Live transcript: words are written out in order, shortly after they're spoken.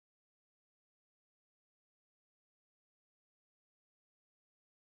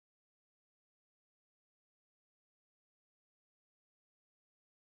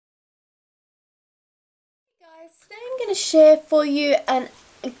Guys, today I'm going to share for you a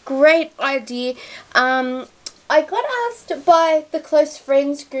great idea. I got asked by the close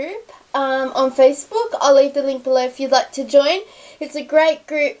friends group on Facebook. I'll leave the link below if you'd like to join. It's a great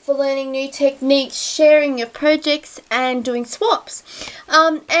group for learning new techniques, sharing your projects and doing swaps.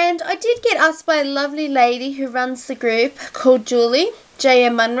 And I did get asked by a lovely lady who runs the group called Julie,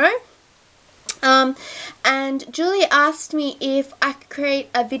 J.M. Munro. And Julie asked me if I could create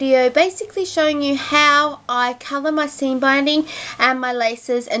a video basically showing you how I colour my seam binding and my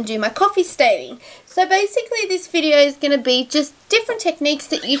laces and do my coffee staining. So basically this video is going to be just different techniques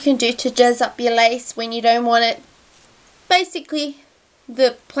that you can do to jazz up your lace when you don't want it basically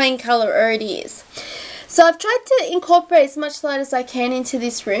the plain colour already is. So I've tried to incorporate as much light as I can into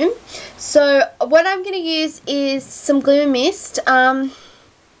this room. So what I'm going to use is some Glimmer Mist.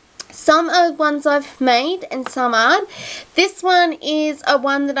 Some are ones I've made and some aren't. This one is a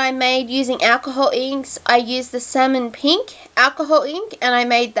one that I made using alcohol inks. I used the salmon pink alcohol ink and I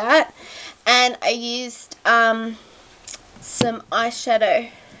made that. And I used some eyeshadow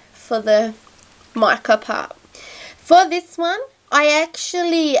for the mica part. For this one, I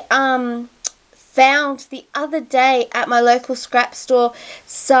actually found the other day at my local scrap store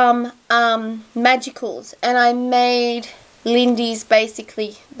some magicals, and I made Lindy's,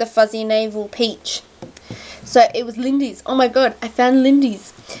 basically the fuzzy navel peach. So it was Lindy's. Oh my god, I found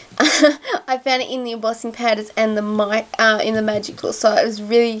Lindy's. I found it in the embossing powders and the in the magical. So I was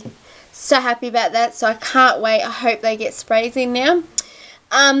really so happy about that. So I can't wait. I hope they get sprays in now.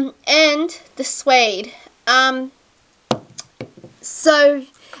 And the suede. So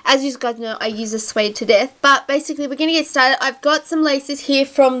as you guys know, I use the suede to death. But basically we're going to get started. I've got some laces here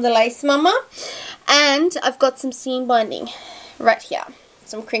from the Lace Mama. And I've got some seam binding right here.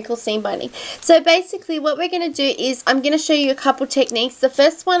 Some crinkle seam binding. So basically what we're going to do is I'm going to show you a couple techniques. The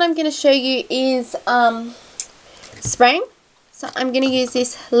first one I'm going to show you is spraying. So I'm going to use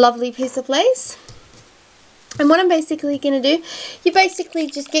this lovely piece of lace. And what I'm basically going to do, you basically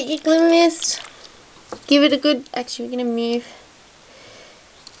just get your Glimmer Mist. Give it a good, actually we're going to move.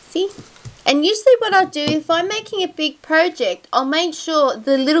 See? And usually what I'll do, if I'm making a big project, I'll make sure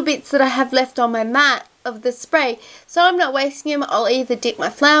the little bits that I have left on my mat of the spray, so I'm not wasting them, I'll either dip my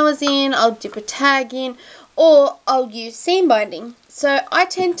flowers in, I'll dip a tag in, or I'll use seam binding. So I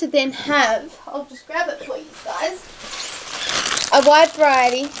tend to then have, I'll just grab it for you guys, a wide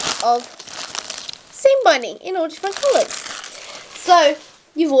variety of seam binding in all different colours. So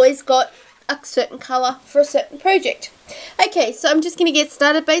you've always got a certain colour for a certain project. Okay, so I'm just going to get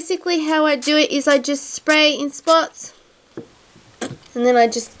started. Basically how I do it is I just spray in spots and then I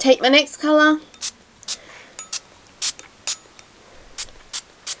just take my next colour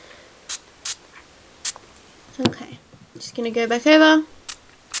okay, just going to go back over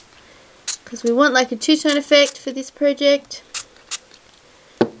because we want like a two-tone effect for this project.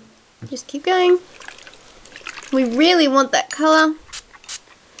 Just keep going. We really want that colour.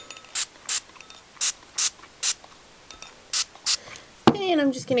 And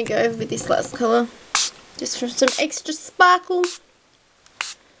I'm just going to go over with this last colour, just for some extra sparkle.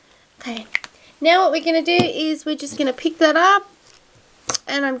 Okay, now what we're going to do is we're just going to pick that up,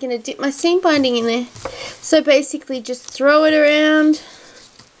 and I'm going to dip my seam binding in there. So basically just throw it around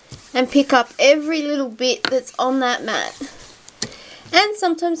and pick up every little bit that's on that mat. And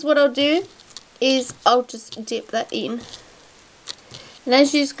sometimes what I'll do is I'll just dip that in. And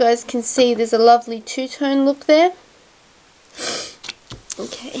as you guys can see, there's a lovely two-tone look there.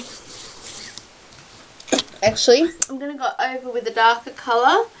 Okay, actually I'm going to go over with a darker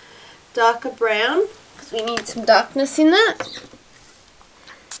colour, darker brown, because we need some darkness in that.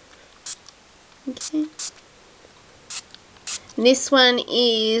 Okay, and this one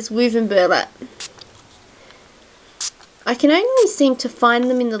is Woven Burlap. I can only seem to find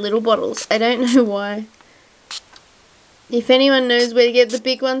them in the little bottles, I don't know why. If anyone knows where to get the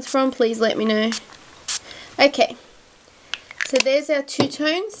big ones from, please let me know. Okay. So there's our two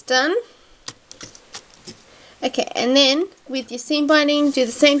tones done. Okay, and then with your seam binding, do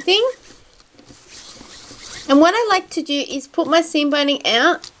the same thing. And what I like to do is put my seam binding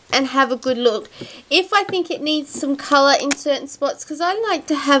out and have a good look. If I think it needs some colour in certain spots, because I like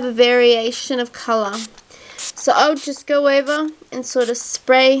to have a variation of colour. So I'll just go over and sort of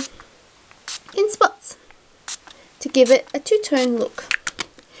spray in spots to give it a two-tone look.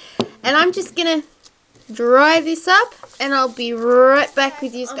 And I'm just going to dry this up and I'll be right back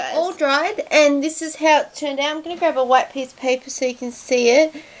with you guys. I'm all dried and this is how it turned out. I'm going to grab a white piece of paper so you can see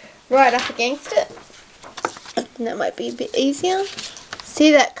it right up against it. And that might be a bit easier.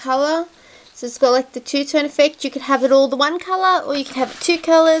 See that colour? So it's got like the two-tone effect. You could have it all the one colour, or you could have it two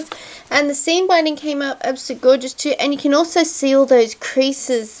colours. And the seam binding came up absolutely gorgeous too. And you can also see all those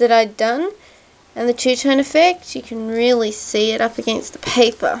creases that I'd done. And the two-tone effect, you can really see it up against the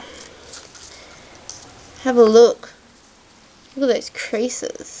paper. Have a look. Look at those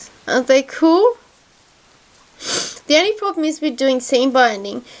creases. Aren't they cool? The only problem is with doing seam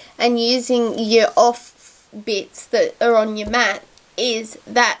binding and using your off bits that are on your mat is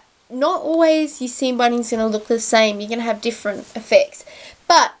that not always your seam binding is going to look the same. You're going to have different effects.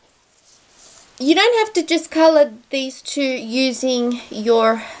 But you don't have to just colour these two using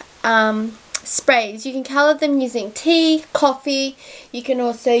your sprays. You can colour them using tea, coffee. You can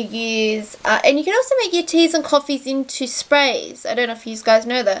also use, and you can also make your teas and coffees into sprays. I don't know if you guys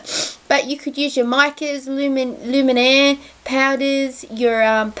know that. But you could use your micas, luminaire, powders, your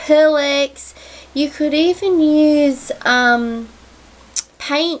Pearl-X. You could even use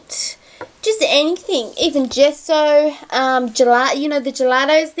paint, just anything, even gesso, gelato, you know, the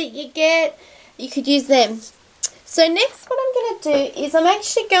gelatos that you get, you could use them. So next what I'm going to do is I'm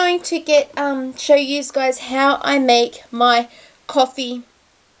actually going to get, show you guys how I make my coffee,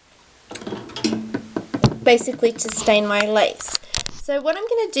 basically to stain my lace. So what I'm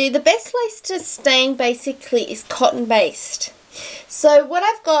going to do, the best lace to stain basically is cotton based. So what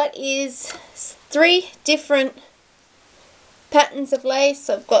I've got is 3 different patterns of lace.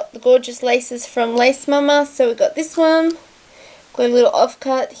 So I've got the gorgeous laces from Lace Mama. So we've got this one, got a little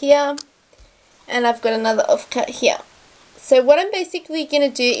offcut here, and I've got another offcut here. So what I'm basically going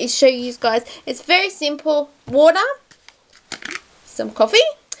to do is show you guys, it's very simple. Water, some coffee.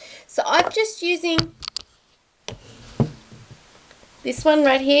 So I'm just using this one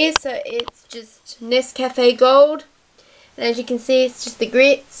right here. So it's just Nescafe Gold. And as you can see, it's just the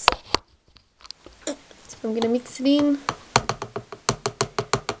grits. So I'm going to mix it in.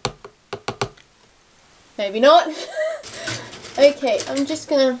 Maybe not. Okay, I'm just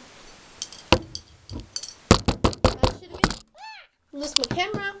going to lose my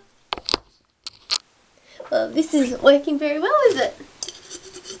camera. Well, this isn't working very well, is it?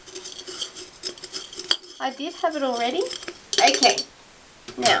 I did have it already. Okay,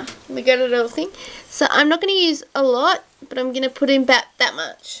 now we got a little thing. So I'm not going to use a lot, but I'm going to put in about that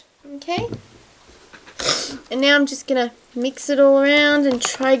much. Okay. And now I'm just going to mix it all around and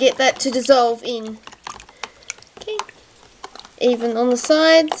try get that to dissolve in. Okay. Even on the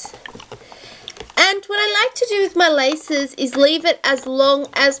sides. And what I like to do with my laces is leave it as long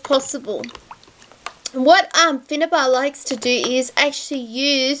as possible. What Finnabar likes to do is actually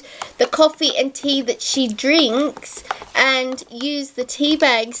use the coffee and tea that she drinks and use the tea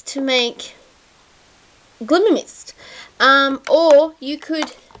bags to make glimmer mist. Or you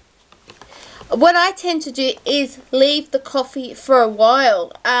could, what I tend to do is leave the coffee for a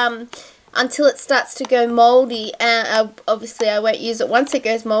while until it starts to go moldy. Obviously I won't use it once it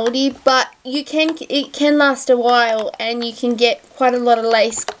goes moldy, but it can last a while and you can get quite a lot of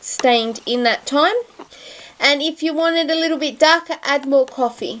lace stained in that time. And if you want it a little bit darker, add more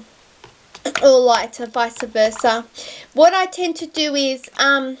coffee, or lighter, vice versa. What I tend to do is,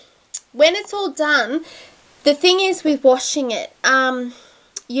 when it's all done, the thing is with washing it,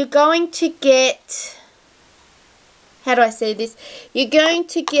 you're going to get, how do I say this? You're going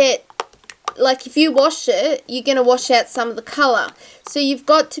to get, like if you wash it, you're going to wash out some of the colour. So you've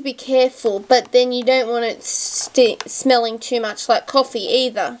got to be careful, but then you don't want it smelling too much like coffee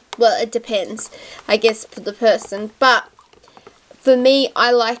either. Well, it depends, I guess, for the person. But for me,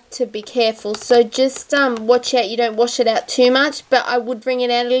 I like to be careful. So just watch out you don't wash it out too much. But I would bring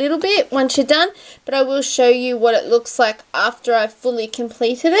it out a little bit once you're done. But I will show you what it looks like after I've fully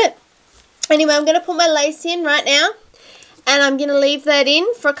completed it. Anyway, I'm going to put my lace in right now. And I'm going to leave that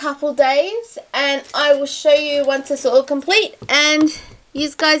in for a couple days. And I will show you once it's all complete. And you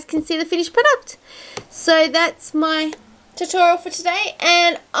guys can see the finished product. So that's my tutorial for today.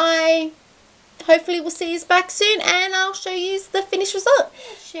 And I hopefully will see you back soon. And I'll show you the finished result.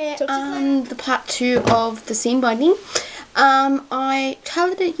 Share the part 2 of the seam binding. I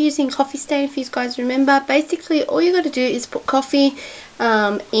coloured it using coffee stain, if you guys remember. Basically, all you got to do is put coffee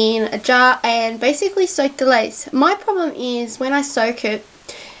in a jar and basically soak the lace. My problem is when I soak it,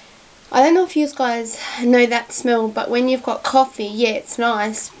 I don't know if you guys know that smell, but when you've got coffee, yeah, it's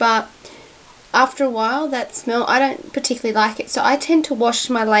nice, but after a while, that smell, I don't particularly like it. So I tend to wash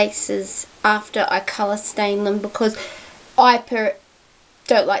my laces after I colour stain them because I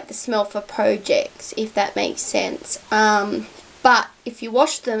don't like the smell for projects, if that makes sense. But if you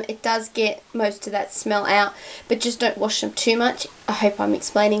wash them, it does get most of that smell out, but just don't wash them too much. I hope I'm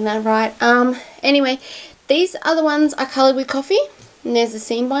explaining that right. Anyway, these are the ones I coloured with coffee, and there's the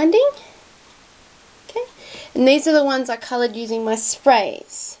seam binding. And these are the ones I coloured using my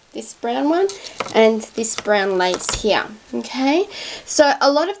sprays. This brown one and this brown lace here. Okay, so a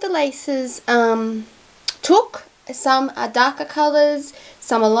lot of the laces took. Some are darker colours,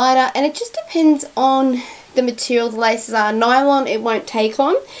 some are lighter, and it just depends on the material the laces are. Nylon, it won't take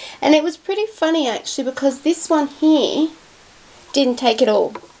on. And it was pretty funny actually, because this one here didn't take at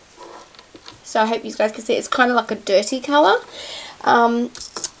all. So I hope you guys can see it's kind of like a dirty colour.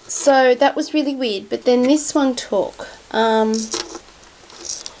 So that was really weird. But then this one took. Hoping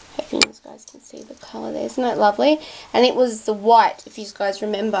you guys can see the colour there. Isn't that lovely? And it was the white, if you guys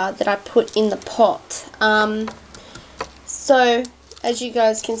remember, that I put in the pot. So as you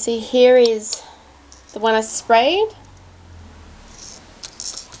guys can see, here is the one I sprayed.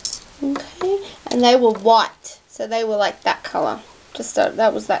 Okay, and they were white, so they were like that colour.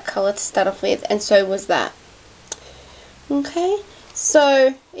 That was that colour to start off with, and so was that. Okay,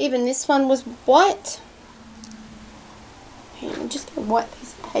 so even this one was white. Okay, just a white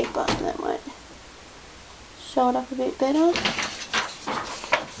piece of paper, and that might show it up a bit better.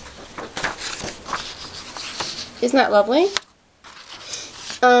 Isn't that lovely?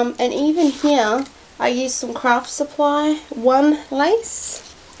 And even here, I used some Craft Supply 1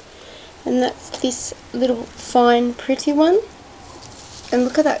 lace, and that's this little fine pretty one. And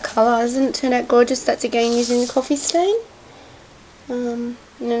look at that colour, doesn't it turn out gorgeous? That's again using the coffee stain. And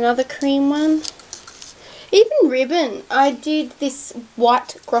another cream one. Even ribbon, I did this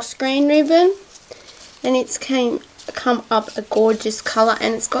white grosgrain ribbon, and it's come up a gorgeous colour,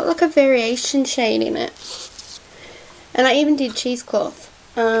 and it's got like a variation shade in it. And I even did cheesecloth,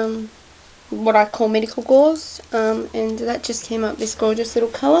 what I call medical gauze, and that just came up this gorgeous little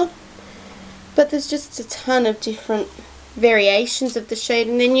colour. But there's just a ton of different variations of the shade,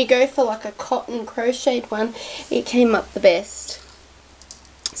 and then you go for like a cotton crocheted one, it came up the best.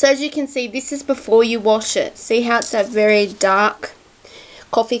 So as you can see, this is before you wash it. See how it's a very dark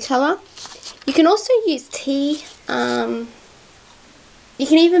coffee colour? You can also use tea. You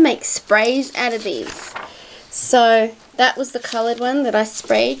can even make sprays out of these. So that was the coloured one that I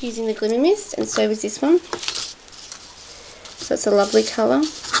sprayed using the Glimmer Mist, and so was this one. So it's a lovely colour.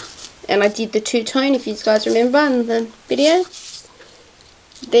 And I did the two-tone, if you guys remember in the video.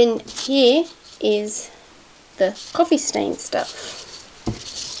 Then here is the coffee stain stuff.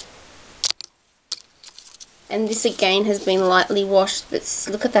 And this again has been lightly washed, but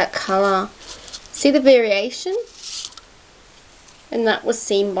look at that colour. See the variation? And that was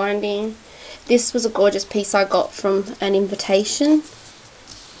seam binding. This was a gorgeous piece I got from an invitation,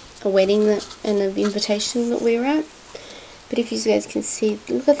 a wedding and an invitation that we were at. But if you guys can see,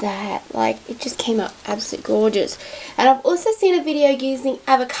 look at that, like it just came up absolutely gorgeous. And I've also seen a video using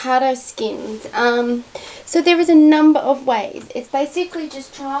avocado skins. So there is a number of ways. It's basically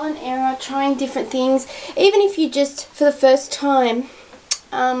just trial and error, trying different things. Even if you just, for the first time,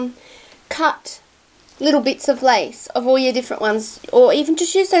 cut little bits of lace of all your different ones, or even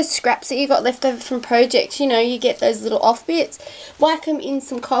just use those scraps that you got left over from projects. You know, you get those little off bits, whack them in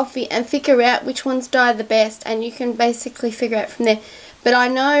some coffee and figure out which ones dye the best, and you can basically figure out from there. But I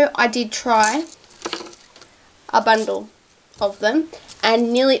know I did try a bundle of them,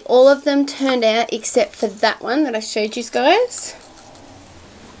 and nearly all of them turned out except for that one that I showed you guys.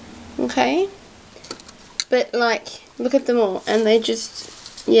 Okay, but like, look at them all, and they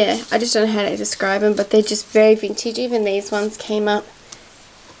just, yeah, I just don't know how to describe them, but they're just very vintage. Even these ones came up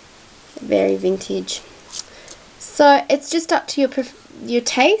very vintage. So it's just up to your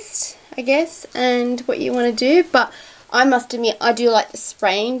taste, I guess, and what you want to do. But I must admit, I do like the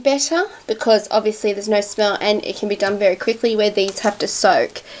spraying better, because obviously there's no smell and it can be done very quickly, where these have to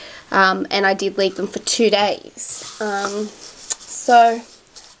soak. And I did leave them for 2 days. So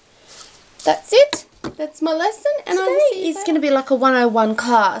that's it. That's my lesson, and today is going to be like a 101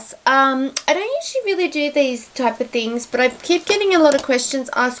 class. I don't usually really do these type of things, but I keep getting a lot of questions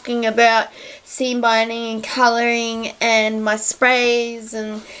asking about seam binding and colouring and my sprays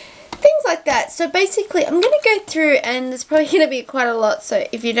and things like that. So basically I'm going to go through, and there's probably going to be quite a lot, so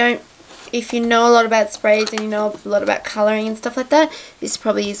if you know a lot about sprays and you know a lot about colouring and stuff like that, this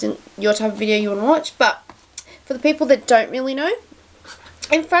probably isn't your type of video you want to watch. But for the people that don't really know,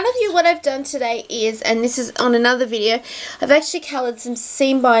 in front of you, what I've done today is, and this is on another video, I've actually coloured some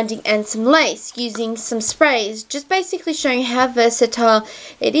seam binding and some lace using some sprays, just basically showing how versatile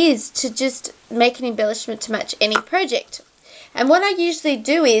it is to just make an embellishment to match any project. And what I usually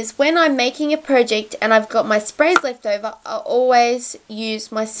do is, when I'm making a project and I've got my sprays left over, I always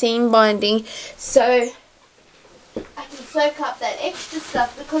use my seam binding so I can soak up that extra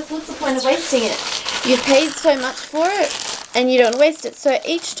stuff, because what's the point of wasting it? You've paid so much for it and you don't waste it. So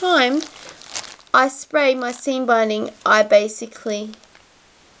each time I spray my seam binding, I basically,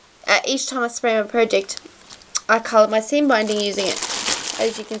 each time I spray my project, I colour my seam binding using it,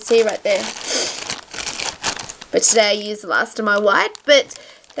 as you can see right there. But today I used the last of my white, but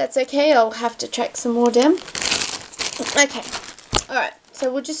that's okay, I'll have to track some more down. Okay, alright,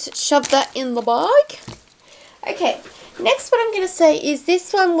 so we'll just shove that in the bag. Okay, next what I'm going to say is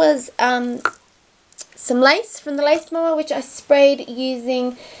this one was some lace from the Lace Mama, which I sprayed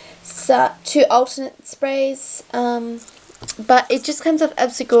using 2 alternate sprays, but it just comes off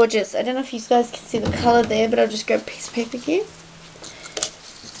absolutely gorgeous. I don't know if you guys can see the colour there, but I'll just grab a piece of paper here.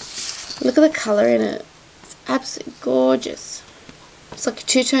 Look at the colour in it. Absolutely gorgeous. It's like a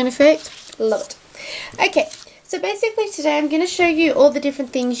two-tone effect. Love it. Okay, so basically today I'm going to show you all the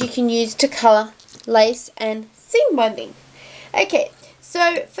different things you can use to colour lace and seam binding. Okay,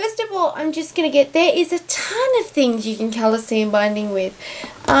 so first of all, I'm just going to there is a ton of things you can colour seam binding with.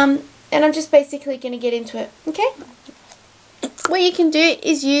 And I'm just basically going to get into it, okay? What you can do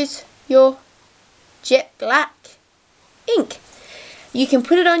is use your jet black ink. You can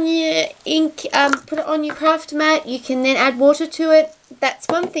put it on your ink, put it on your craft mat. You can then add water to it. That's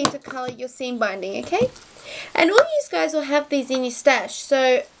one thing to colour your seam binding, okay? And all you guys will have these in your stash,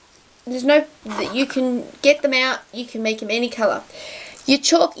 so there's no, you can get them out, you can make them any colour. Your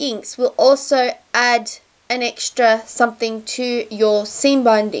chalk inks will also add an extra something to your seam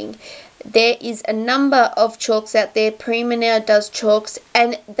binding. There is a number of chalks out there. Prima now does chalks,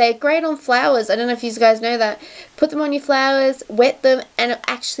 and they're great on flowers. I don't know if you guys know that. Put them on your flowers, wet them, and it'll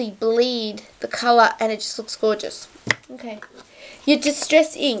actually bleed the colour, and it just looks gorgeous. Okay. Your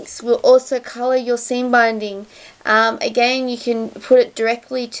distress inks will also colour your seam binding. Again, you can put it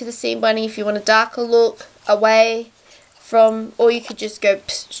directly to the seam binding if you want a darker look away from, or you could just go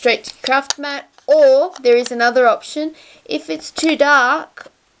straight to craft mat. Or there is another option. If it's too dark,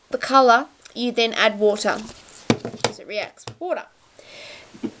 the colour, you then add water because it reacts with water.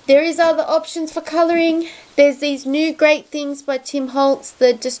 There is other options for colouring. There's these new great things by Tim Holtz,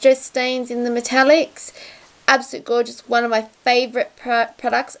 the distress stains in the metallics. Absolute gorgeous, one of my favourite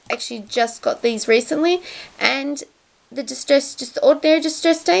products. Actually just got these recently, and the distress, just the ordinary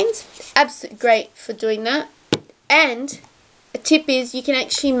distress stains, absolutely great for doing that. And a tip is you can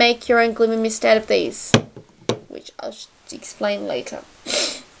actually make your own glimmer mist out of these, which I'll explain later.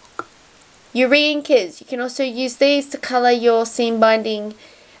 Your re-inkers, you can also use these to colour your seam binding,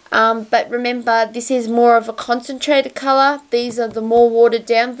 but remember this is more of a concentrated colour. These are the more watered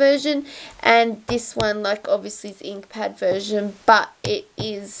down version, and this one, like, obviously is the ink pad version, but it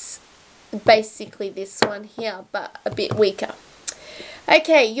is basically this one here, but a bit weaker.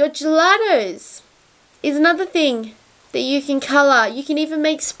 Okay, your gelatos is another thing that you can colour. You can even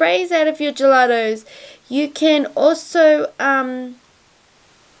make sprays out of your gelatos. You can also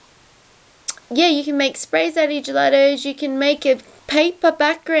you can make sprays out of your gelatos. You can make a paper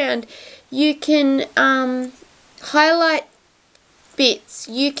background. You can highlight bits.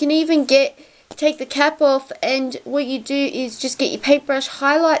 You can even take the cap off, and what you do is just get your paintbrush,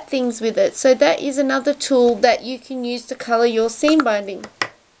 highlight things with it. So that is another tool that you can use to colour your seam binding.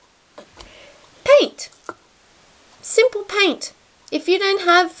 Paint. Simple paint. If you don't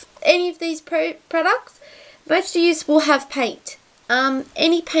have any of these products, most of you will have paint.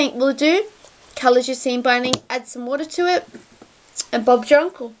 Any paint will do. Colours your seam binding, add some water to it, and Bob's your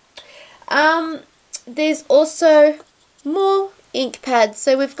uncle. There's also more ink pads.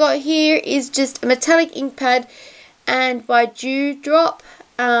 So we've got here is just a metallic ink pad, and by Dewdrop,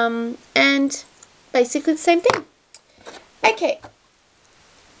 and basically the same thing. Okay,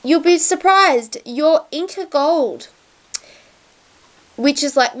 you'll be surprised. Your Inca Gold, which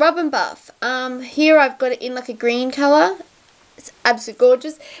is like Rub and Buff. Here I've got it in like a green colour. It's absolutely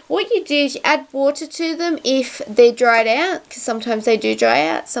gorgeous. What you do is you add water to them if they're dried out, because sometimes they do dry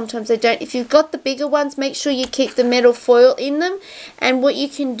out, sometimes they don't. If you've got the bigger ones, make sure you keep the metal foil in them. And what you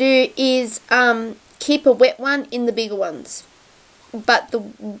can do is keep a wet one in the bigger ones. But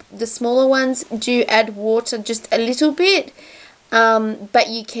the smaller ones do add water just a little bit. But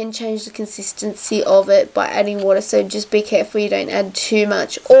you can change the consistency of it by adding water, so just be careful you don't add too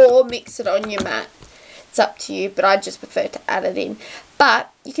much, or mix it on your mat. It's up to you, but I just prefer to add it in.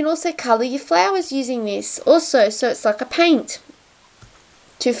 But you can also colour your flowers using this also, so it's like a paint.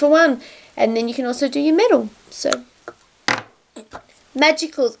 2 for 1. And then you can also do your metal. So,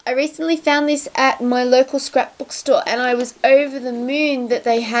 Magicals. I recently found this at my local scrapbook store, and I was over the moon that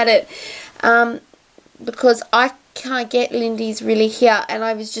they had it, because I can't get Lindy's really here, and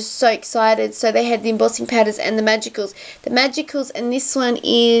I was just so excited. So they had the embossing powders and the magicals. The magicals, and this one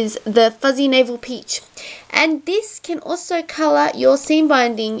is the Fuzzy Navel Peach. And this can also colour your seam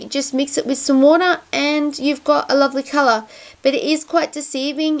binding. Just mix it with some water and you've got a lovely colour. But it is quite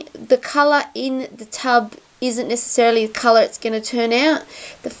deceiving. The colour in the tub isn't necessarily the colour it's going to turn out.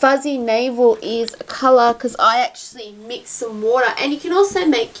 The Fuzzy Navel is a colour because I actually mixed some water. And you can also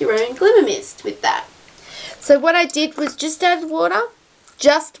make your own glimmer mist with that. So what I did was just add water.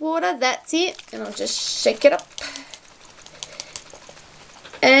 Just water, that's it. And I'll just shake it up.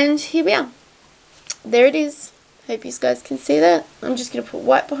 And here we are. There it is. Hope you guys can see that. I'm just going to put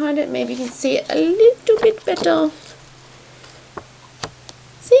white behind it. Maybe you can see it a little bit better.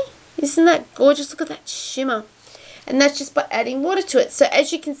 See? Isn't that gorgeous? Look at that shimmer. And that's just by adding water to it. So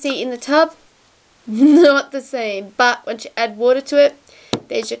as you can see in the tub, not the same. But once you add water to it,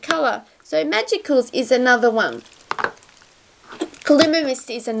 there's your colour. So Magicals is another one. Glimmer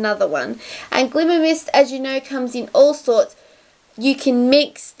Mist is another one. And Glimmer Mist, as you know, comes in all sorts. You can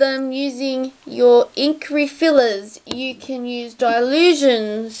mix them using your ink refillers. You can use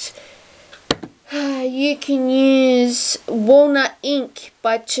dilutions. You can use walnut ink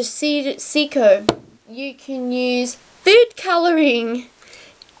by Chiseco. You can use food colouring.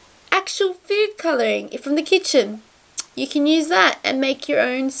 Actual food colouring from the kitchen. You can use that and make your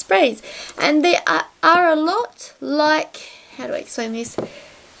own sprays. And they are a lot like, how do I explain this?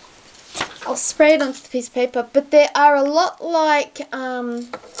 I'll spray it onto the piece of paper, but they are a lot like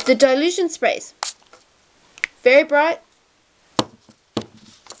the dilution sprays. Very bright.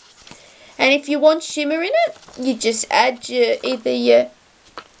 And if you want shimmer in it, you just add either your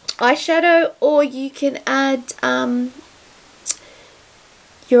eyeshadow, or you can add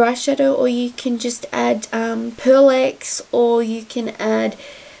your eyeshadow, or you can just add Pearl X, or you can add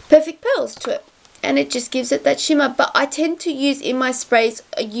Perfect Pearls to it. And it just gives it that shimmer. But I tend to use in my sprays,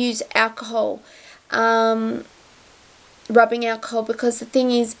 use alcohol, rubbing alcohol, because the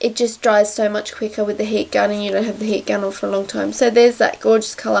thing is it just dries so much quicker with the heat gun, and you don't have the heat gun on for a long time. So there's that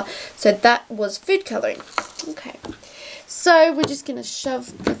gorgeous colour. So that was food colouring. Okay, so we're just going to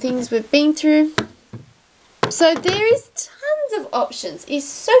shove the things we've been through. So there is tons of options. It's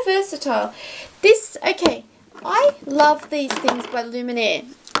so versatile. This, okay, I love these things by Luminaire.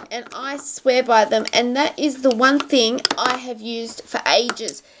 And I swear by them, and that is the one thing I have used for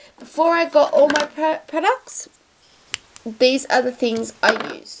ages. Before I got all my products, these are the things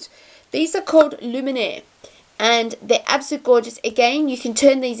I used. These are called Luminaire, and they're absolutely gorgeous. Again, you can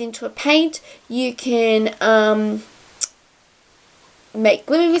turn these into a paint. You can make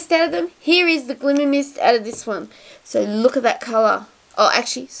glimmer mist out of them. Here is the glimmer mist out of this one. So look at that colour. Oh,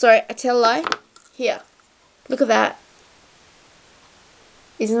 actually, sorry, I tell a lie. Here, look at that.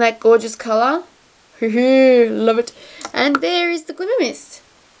 Isn't that gorgeous colour? Love it. And there is the glimmer mist.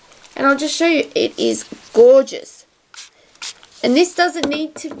 And I'll just show you. It is gorgeous. And this doesn't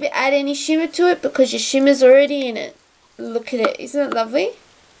need to add any shimmer to it, because your shimmer's already in it. Look at it. Isn't it lovely?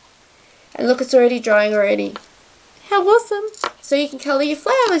 And look, it's already drying already. How awesome. So you can colour your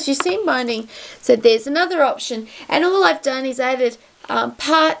flowers, your seam binding. So there's another option. And all I've done is added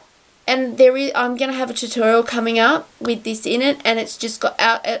part. And I'm going to have a tutorial coming up with this in it, and it's just got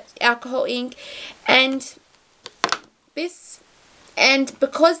alcohol ink and this. And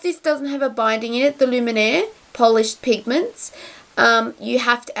because this doesn't have a binding in it, the Luminaire polished pigments, you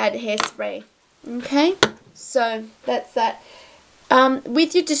have to add hairspray. Okay, so that's that.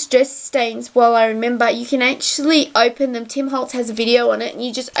 With your distress stains, while I remember, you can actually open them. Tim Holtz has a video on it, and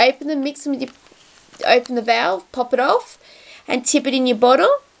you just open them, mix them with open the valve, pop it off, and tip it in your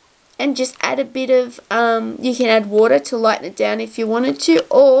bottle. And just add a bit of, you can add water to lighten it down if you wanted to,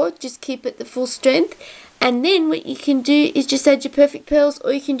 or just keep it the full strength. And then what you can do is just add your Perfect Pearls,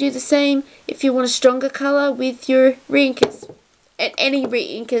 or you can do the same if you want a stronger colour with your re-inkers. And any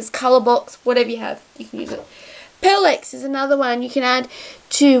re-inkers, colour box, whatever you have, you can use it. Pearl X is another one you can add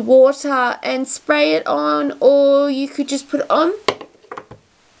to water and spray it on, or you could just put it on.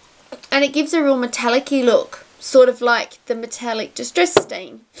 And it gives a real metallic-y look, sort of like the metallic distress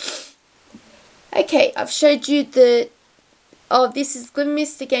stain. Okay, I've showed you this is glimmer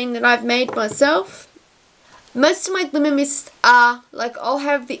mist again that I've made myself. Most of my glimmer mists are, like, I'll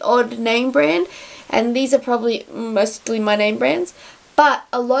have the odd name brand, and these are probably mostly my name brands, but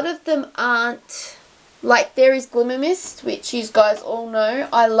a lot of them aren't. Like, there is Glimmer Mist, which you guys all know.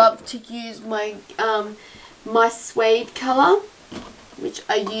 I love to use my my suede colour, which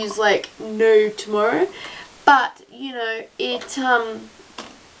I use like no tomorrow. But, you know, it,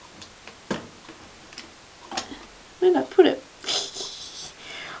 where did I put it?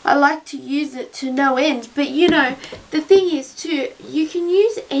 I like to use it to no end. But you know, the thing is too, you can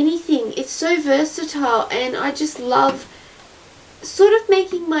use anything. It's so versatile, and I just love sort of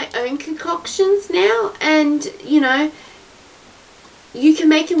making my own concoctions now. And you know, you can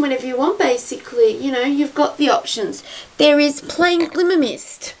make them whenever you want, basically. You know, you've got the options. There is plain glimmer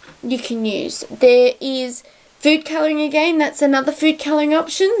mist you can use. There is food colouring again. That's another food colouring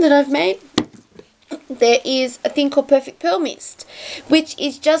option that I've made. There is a thing called Perfect Pearl Mist, which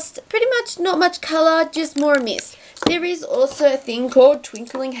is just pretty much not much colour, just more mist. There is also a thing called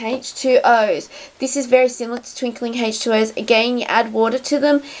Twinkling H2Os. This is very similar to Twinkling H2Os. Again, you add water to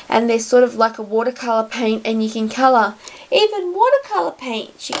them, and they're sort of like a watercolour paint, and you can colour. Even watercolour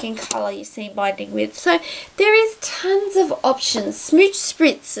paints you can colour your seam binding with. So there is tons of options. Smooch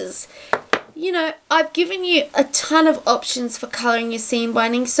spritzers. You know, I've given you a ton of options for colouring your seam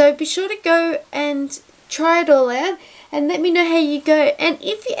binding, so be sure to go and try it all out and let me know how you go. And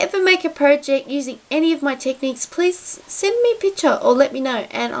if you ever make a project using any of my techniques, please send me a picture or let me know,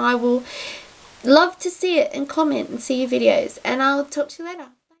 and I will love to see it and comment and see your videos, and I'll talk to you later.